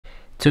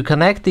To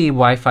connect the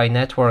Wi-Fi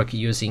network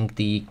using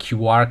the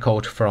QR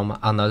code from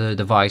another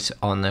device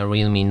on a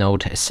Realme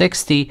Note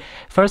 60,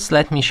 first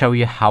let me show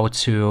you how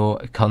to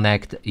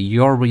connect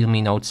your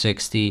Realme Note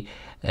 60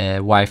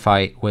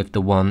 Wi-Fi with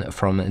the one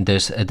from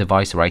this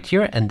device right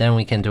here, and then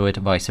we can do it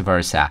vice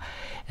versa.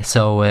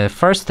 So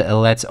first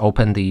let's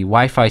open the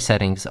Wi-Fi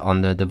settings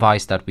on the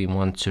device that we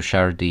want to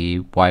share the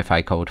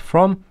Wi-Fi code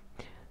from.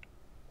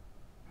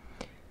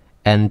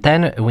 And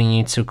then we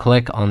need to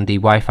click on the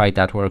Wi-Fi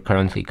that we're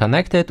currently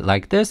connected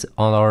like this,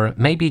 or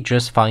maybe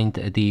just find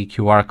the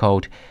QR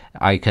code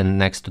icon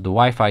next to the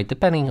Wi-Fi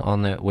depending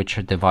on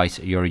which device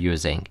you're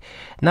using.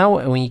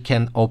 Now we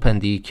can open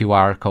the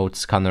QR code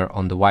scanner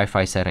on the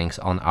Wi-Fi settings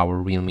on our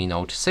Realme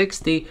Note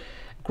 60,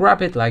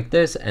 grab it like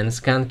this and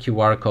scan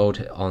QR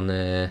code on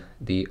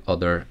the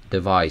other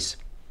device.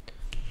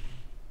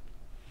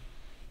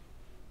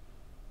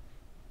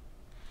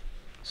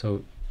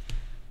 So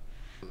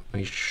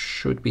we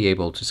should be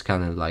able to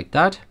scan it like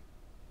that.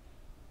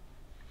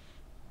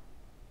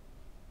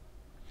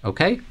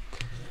 Okay,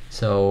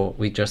 so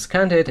we just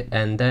scanned it,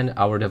 and then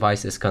our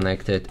device is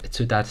connected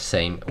to that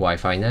same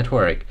Wi-Fi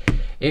network.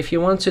 If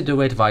you want to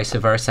do it vice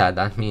versa,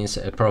 that means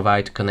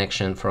provide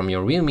connection from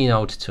your Realme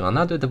Note to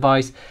another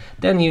device,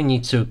 then you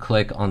need to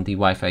click on the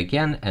Wi-Fi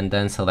again and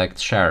then select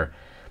share.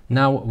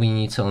 Now we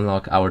need to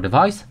unlock our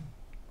device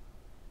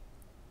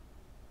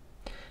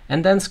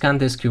and then scan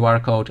this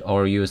QR code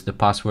or use the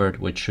password,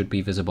 which should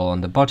be visible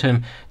on the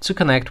bottom, to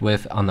connect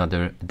with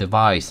another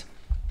device.